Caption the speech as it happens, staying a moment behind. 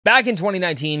Back in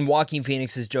 2019, Joaquin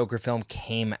Phoenix's Joker film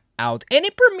came out, and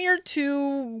it premiered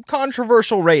to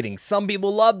controversial ratings. Some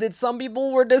people loved it, some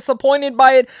people were disappointed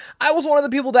by it. I was one of the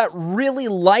people that really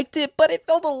liked it, but it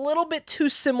felt a little bit too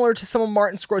similar to some of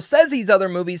Martin Scorsese's other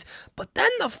movies. But then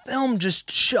the film just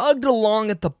chugged along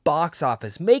at the box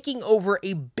office, making over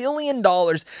 $1 billion.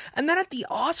 And then at the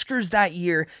Oscars that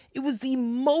year, it was the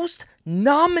most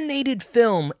nominated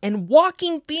film, and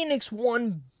Joaquin Phoenix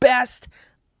won Best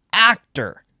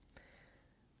Actor.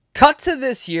 Cut to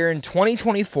this year in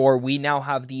 2024, we now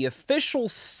have the official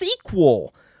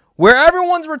sequel where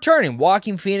everyone's returning.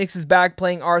 Joaquin Phoenix is back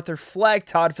playing Arthur Fleck.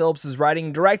 Todd Phillips is writing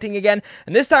and directing again.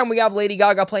 And this time we have Lady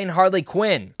Gaga playing Harley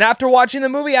Quinn. And after watching the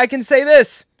movie, I can say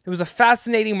this. It was a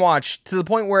fascinating watch to the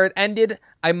point where it ended.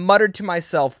 I muttered to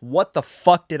myself, what the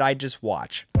fuck did I just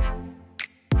watch?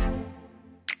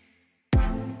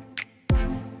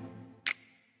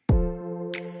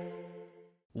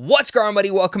 What's going on,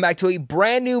 buddy? Welcome back to a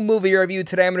brand new movie review.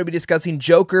 Today I'm going to be discussing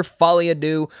Joker Folie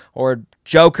Deux, or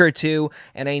Joker 2,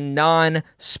 and a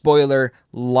non-spoiler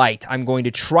light. I'm going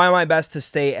to try my best to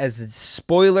stay as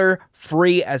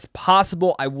spoiler-free as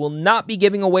possible. I will not be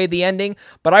giving away the ending,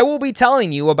 but I will be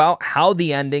telling you about how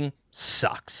the ending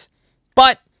sucks.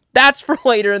 But that's for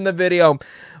later in the video.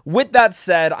 With that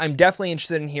said, I'm definitely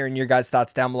interested in hearing your guys'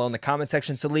 thoughts down below in the comment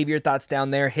section, so leave your thoughts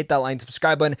down there, hit that like and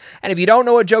subscribe button, and if you don't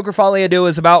know what Joker Folie Deux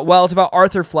is about, well, it's about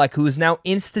Arthur Fleck, who is now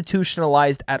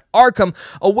institutionalized at Arkham,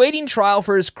 awaiting trial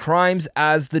for his crimes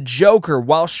as the Joker.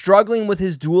 While struggling with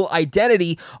his dual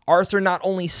identity, Arthur not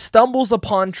only stumbles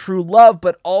upon true love,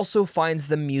 but also finds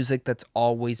the music that's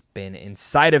always been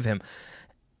inside of him.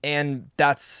 And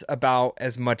that's about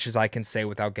as much as I can say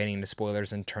without getting into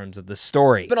spoilers in terms of the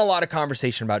story. There's been a lot of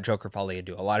conversation about Joker Folie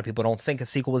Deux. A lot of people don't think a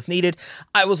sequel was needed.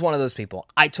 I was one of those people.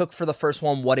 I took for the first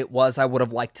one what it was. I would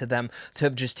have liked them to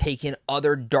have just taken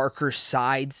other darker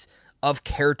sides of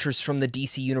characters from the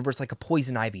DC universe, like a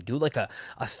Poison Ivy. Do like a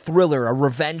thriller, a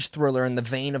revenge thriller in the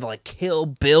vein of like Kill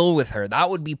Bill with her. That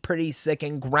would be pretty sick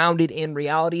and grounded in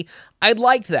reality. I'd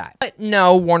like that. But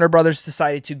no, Warner Brothers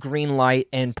decided to greenlight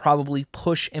and probably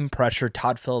push and pressure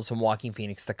Todd Phillips and Joaquin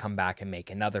Phoenix to come back and make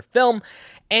another film.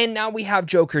 And now we have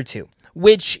Joker 2,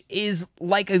 which is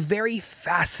like a very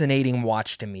fascinating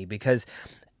watch to me because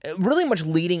really much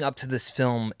leading up to this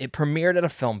film, it premiered at a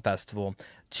film festival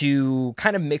to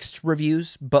kind of mixed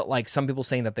reviews, but like some people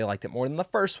saying that they liked it more than the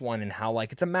first one and how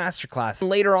like it's a masterclass. And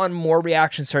later on, more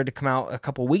reactions started to come out a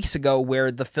couple weeks ago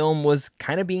where the film was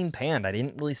kind of being panned. I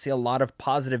didn't really see a lot of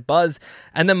positive buzz.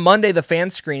 And then Monday, the fan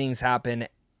screenings happened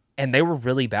and they were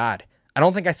really bad. I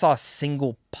don't think I saw a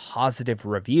single positive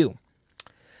review.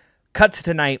 Cut to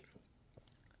tonight,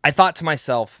 I thought to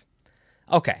myself,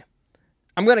 okay,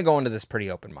 I'm going to go into this pretty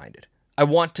open-minded. I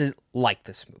want to like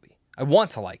this movie. I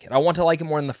want to like it. I want to like it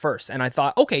more than the first. And I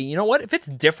thought, okay, you know what? If it's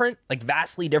different, like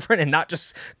vastly different, and not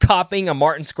just copying a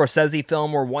Martin Scorsese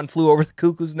film or One Flew Over the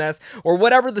Cuckoo's Nest or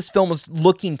whatever this film was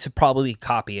looking to probably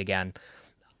copy again,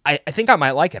 I think I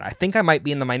might like it. I think I might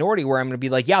be in the minority where I'm going to be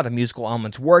like, yeah, the musical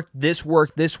elements worked. This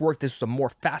worked. This worked. This was a more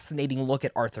fascinating look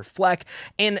at Arthur Fleck.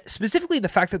 And specifically the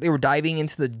fact that they were diving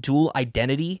into the dual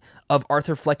identity of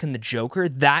Arthur Fleck and the Joker,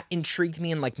 that intrigued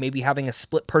me, and like maybe having a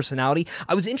split personality.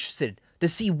 I was interested to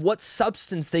see what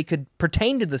substance they could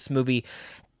pertain to this movie.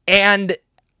 And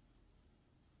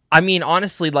I mean,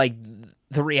 honestly, like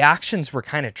the reactions were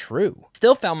kind of true.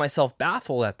 Still found myself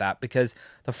baffled at that because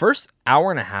the first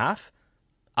hour and a half,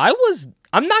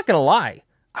 I'm not going to lie,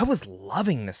 I was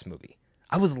loving this movie.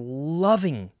 I was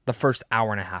loving the first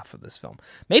hour and a half of this film.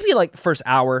 Maybe like the first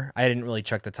hour, I didn't really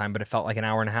check the time, but it felt like an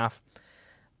hour and a half.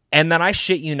 And then I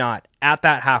shit you not, at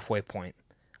that halfway point,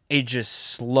 it just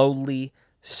slowly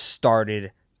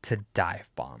started to dive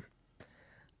bomb.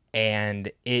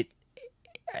 And it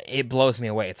blows me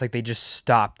away. It's like they just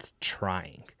stopped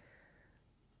trying.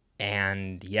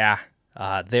 And yeah,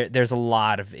 there's a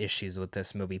lot of issues with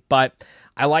this movie, but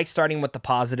I like starting with the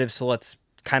positive, so let's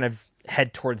kind of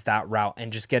head towards that route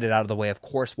and just get it out of the way. Of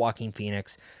course, Joaquin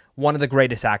Phoenix, one of the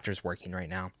greatest actors working right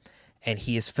now, and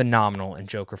he is phenomenal in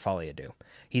Joker Folie Deux.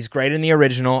 He's great in the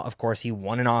original. Of course, he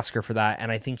won an Oscar for that,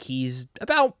 and I think he's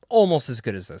about almost as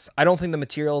good as this. I don't think the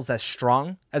material is as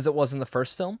strong as it was in the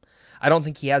first film. I don't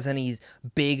think he has any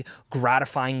big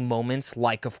gratifying moments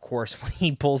like, of course, when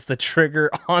he pulls the trigger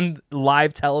on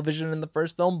live television in the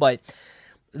first film, but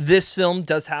this film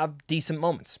does have decent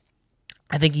moments.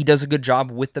 I think he does a good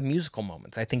job with the musical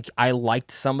moments. I think I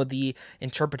liked some of the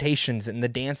interpretations and the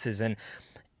dances, and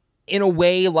in a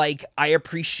way, like, I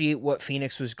appreciate what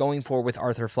Phoenix was going for with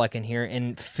Arthur Fleck in here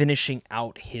and finishing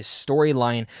out his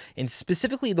storyline, and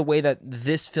specifically the way that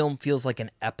this film feels like an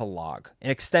epilogue,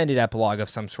 an extended epilogue of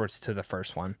some sorts to the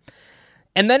first one.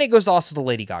 And then it goes also to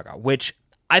Lady Gaga, which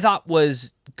I thought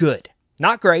was good.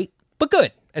 Not great, but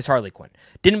good as Harley Quinn.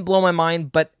 Didn't blow my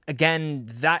mind, but again,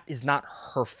 that is not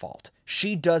her fault.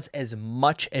 She does as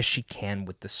much as she can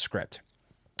with the script.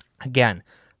 Again,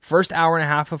 first hour and a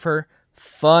half of her,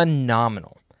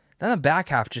 phenomenal. Then the back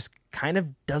half just kind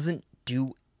of doesn't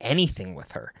do anything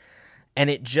with her. And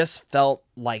it just felt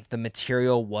like the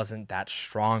material wasn't that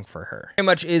strong for her. Very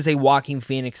much is a Joaquin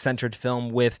Phoenix-centered film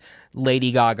with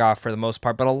Lady Gaga for the most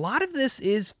part, but a lot of this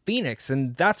is Phoenix,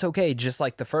 and that's okay, just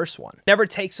like the first one. Never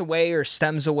takes away or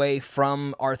stems away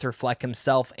from Arthur Fleck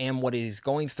himself and what he's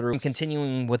going through. And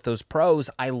continuing with those pros,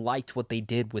 I liked what they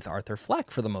did with Arthur Fleck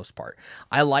for the most part.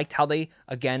 I liked how they,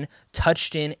 again,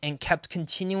 touched in and kept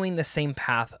continuing the same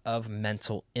path of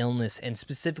mental illness, and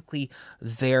specifically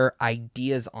their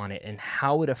ideas on it and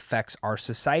how it affects our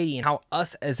society and how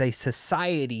us as a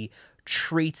society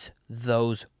treats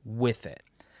those with it.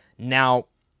 Now,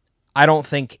 I don't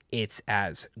think it's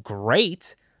as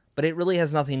great, but it really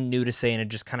has nothing new to say, and it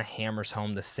just kind of hammers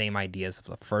home the same ideas of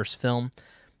the first film.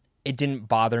 It didn't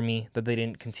bother me that they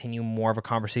didn't continue more of a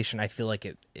conversation. I feel like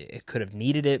it could have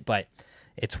needed it, but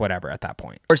it's whatever at that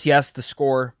point. Of course, yes, the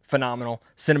score, phenomenal.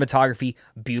 Cinematography,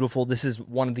 beautiful. This is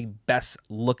one of the best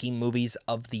looking movies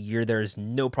of the year. There is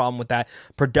no problem with that.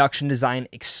 Production design,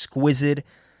 exquisite.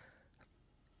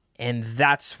 And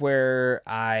that's where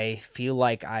I feel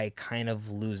like I kind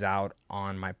of lose out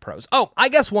on my pros. Oh, I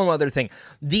guess one other thing.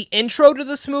 The intro to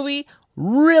this movie,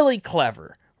 really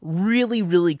clever. Really,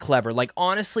 really clever. Like,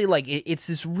 honestly, like, it's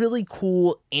this really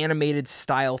cool animated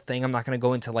style thing. I'm not going to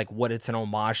go into, like, what it's an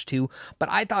homage to, but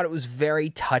I thought it was very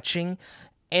touching.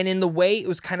 And in the way, it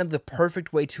was kind of the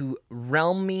perfect way to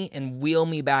realm me and wheel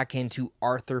me back into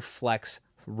Arthur Fleck's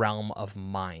realm of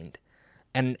mind.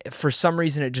 And for some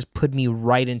reason, it just put me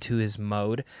right into his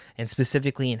mode, and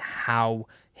specifically in how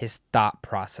his thought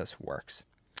process works.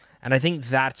 And I think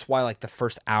that's why, like, the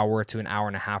first hour to an hour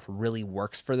and a half really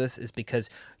works for this, is because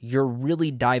you're really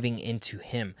diving into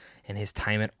him and his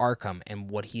time at Arkham and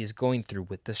what he is going through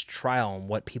with this trial and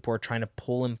what people are trying to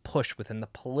pull and push within the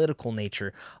political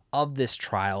nature of this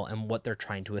trial and what they're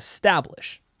trying to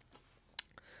establish.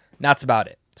 That's about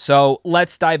it. So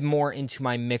let's dive more into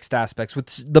my mixed aspects.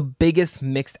 Which the biggest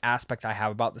mixed aspect I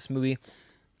have about this movie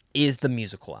is the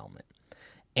musical element.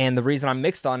 And the reason I'm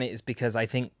mixed on it is because I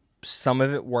think some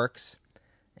of it works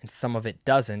and some of it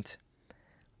doesn't.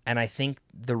 And I think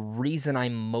the reason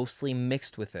I'm mostly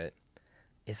mixed with it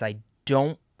is I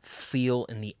don't feel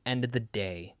in the end of the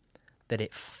day that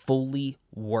it fully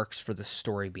works for the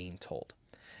story being told.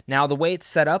 Now, the way it's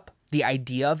set up, the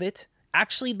idea of it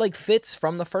actually, like, fits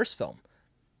from the first film.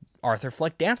 Arthur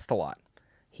Fleck danced a lot.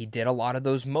 He did a lot of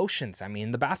those motions. I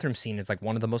mean, the bathroom scene is like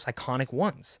one of the most iconic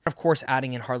ones. Of course,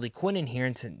 adding in Harley Quinn in here,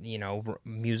 and you know,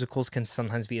 musicals can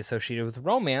sometimes be associated with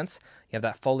romance. You have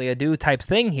that Folie type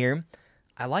thing here.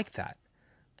 I like that.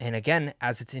 And again,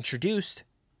 as it's introduced,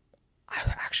 I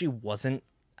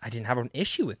didn't have an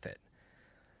issue with it.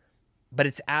 But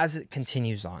it's as it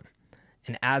continues on.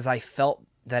 And as I felt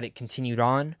that it continued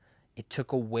on, it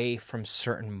took away from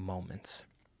certain moments.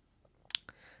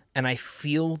 And I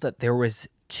feel that there was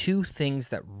two things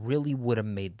that really would have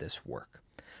made this work.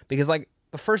 Because, like,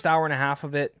 the first hour and a half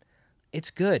of it,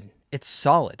 it's good. It's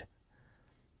solid.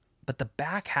 But the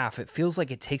back half, it feels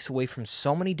like it takes away from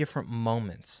so many different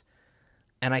moments.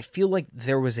 And I feel like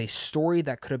there was a story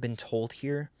that could have been told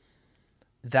here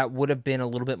that would have been a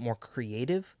little bit more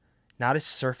creative, not as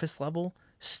surface level,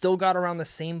 still got around the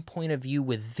same point of view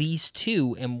with these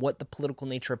two and what the political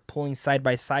nature of pulling side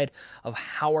by side of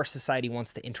how our society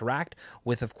wants to interact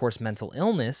with, of course, mental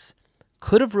illness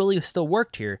could have really still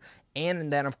worked here.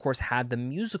 And then, of course, had the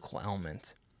musical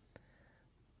element.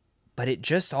 But it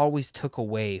just always took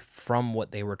away from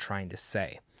what they were trying to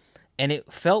say. And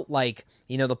it felt like,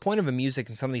 you know, the point of the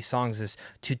music in some of these songs is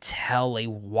to tell a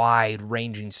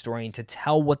wide-ranging story and to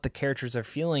tell what the characters are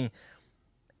feeling.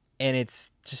 And it's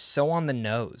just so on the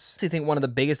nose. I think one of the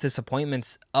biggest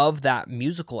disappointments of that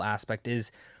musical aspect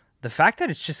is the fact that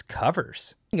it's just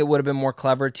covers. I think it would have been more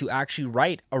clever to actually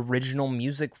write original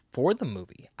music for the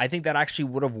movie. I think that actually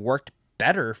would have worked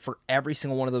better for every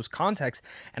single one of those contexts.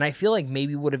 And I feel like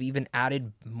maybe would have even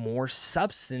added more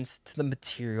substance to the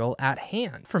material at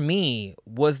hand. For me,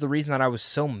 was the reason that I was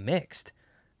so mixed.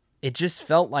 It just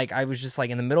felt like I was just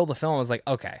like in the middle of the film, I was like,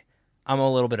 okay, I'm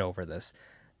a little bit over this.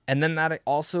 And then that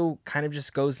also kind of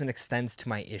just goes and extends to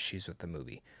my issues with the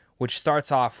movie, which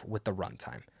starts off with the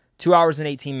runtime. 2 hours and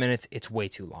 18 minutes, it's way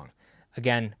too long.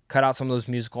 Again, cut out some of those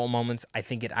musical moments. I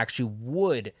think it actually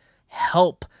would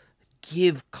help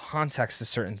give context to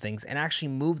certain things and actually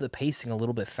move the pacing a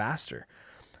little bit faster.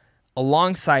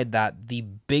 Alongside that, the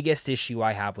biggest issue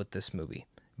I have with this movie,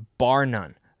 bar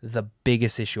none, the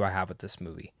biggest issue I have with this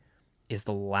movie is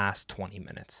the last 20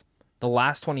 minutes. The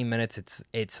last 20 minutes,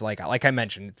 it's like I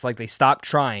mentioned, it's like they stopped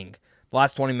trying. The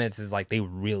last 20 minutes is like they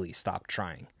really stopped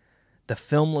trying. The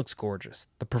film looks gorgeous.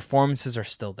 The performances are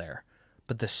still there.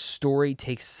 But the story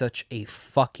takes such a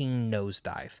fucking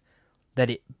nosedive that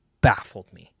it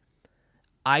baffled me.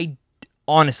 I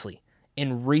honestly,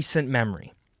 in recent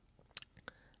memory,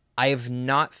 I have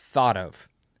not thought of,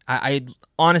 I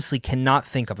honestly cannot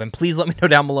think of, and please let me know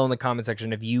down below in the comment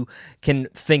section if you can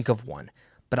think of one,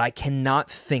 but I cannot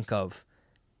think of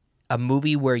a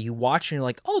movie where you watch and you're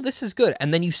like, oh, this is good,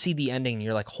 and then you see the ending and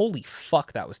you're like, holy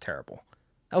fuck, that was terrible.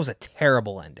 That was a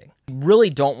terrible ending. I really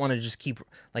don't want to just keep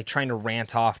like trying to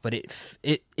rant off, but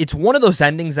it's one of those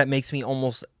endings that makes me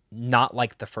almost not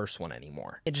like the first one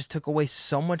anymore. It just took away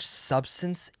so much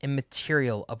substance and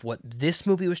material of what this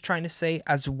movie was trying to say,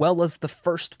 as well as the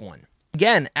first one.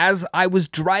 Again, as I was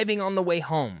driving on the way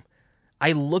home,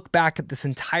 I look back at this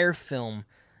entire film,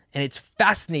 and it's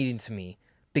fascinating to me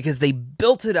because they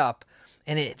built it up,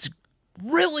 and it's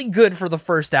really good for the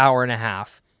first hour and a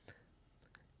half.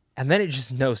 And then it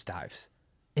just nosedives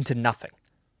into nothing.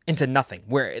 Into nothing.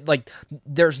 Where,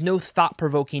 there's no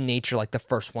thought-provoking nature like the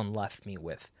first one left me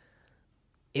with.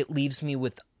 It leaves me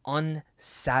with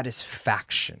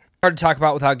unsatisfaction. Hard to talk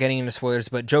about without getting into spoilers,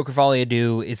 but Joker Folie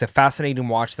is a fascinating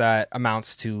watch that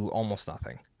amounts to almost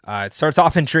nothing. It starts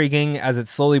off intriguing as it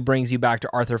slowly brings you back to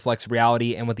Arthur Fleck's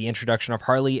reality, and with the introduction of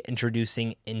Harley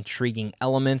introducing intriguing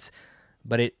elements,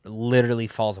 but it literally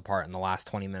falls apart in the last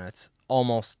 20 minutes,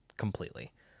 almost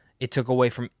completely. It took away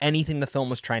from anything the film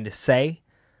was trying to say,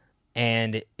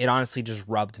 and it honestly just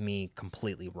rubbed me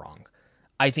completely wrong.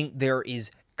 I think there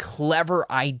is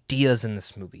clever ideas in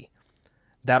this movie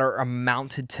that are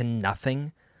amounted to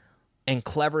nothing, and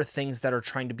clever things that are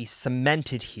trying to be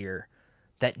cemented here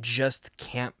that just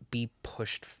can't be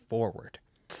pushed forward.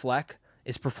 Fleck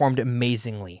is performed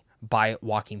amazingly by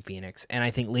Joaquin Phoenix, and I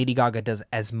think Lady Gaga does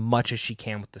as much as she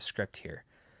can with the script here.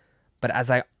 But as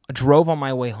I drove on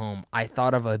my way home, I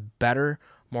thought of a better,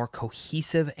 more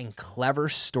cohesive and clever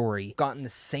story, gotten the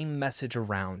same message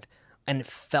around, and it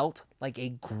felt like a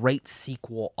great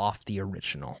sequel off the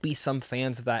original. Be some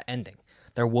fans of that ending.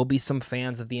 There will be some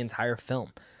fans of the entire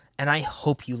film, and I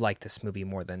hope you like this movie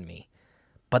more than me.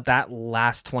 But that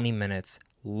last 20 minutes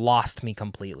lost me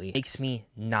completely. Makes me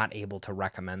not able to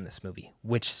recommend this movie,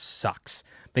 which sucks.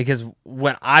 Because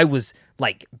when I was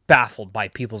like baffled by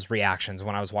people's reactions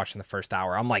when I was watching the first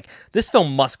hour, I'm like, this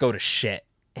film must go to shit.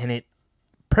 And it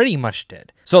pretty much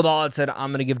did. So with all that said,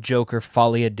 I'm going to give Joker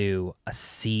Folie a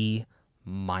C-.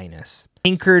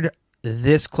 Tinkered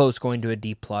this close going to a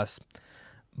D+.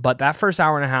 But that first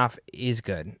hour and a half is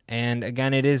good. And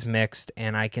again, it is mixed,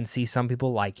 and I can see some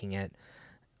people liking it.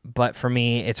 But for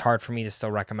me, it's hard for me to still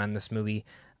recommend this movie.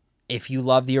 If you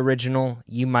love the original,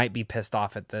 you might be pissed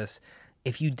off at this.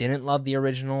 If you didn't love the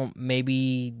original,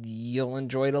 maybe you'll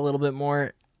enjoy it a little bit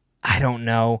more. I don't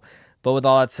know. But with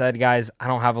all that said, guys, I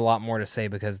don't have a lot more to say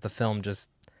because the film just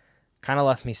kind of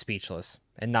left me speechless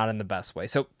and not in the best way.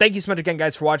 So thank you so much again,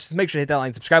 guys, for watching. Make sure to hit that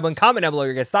like, subscribe, and comment down below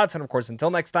your guys' thoughts. And of course,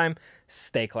 until next time,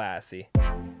 stay classy.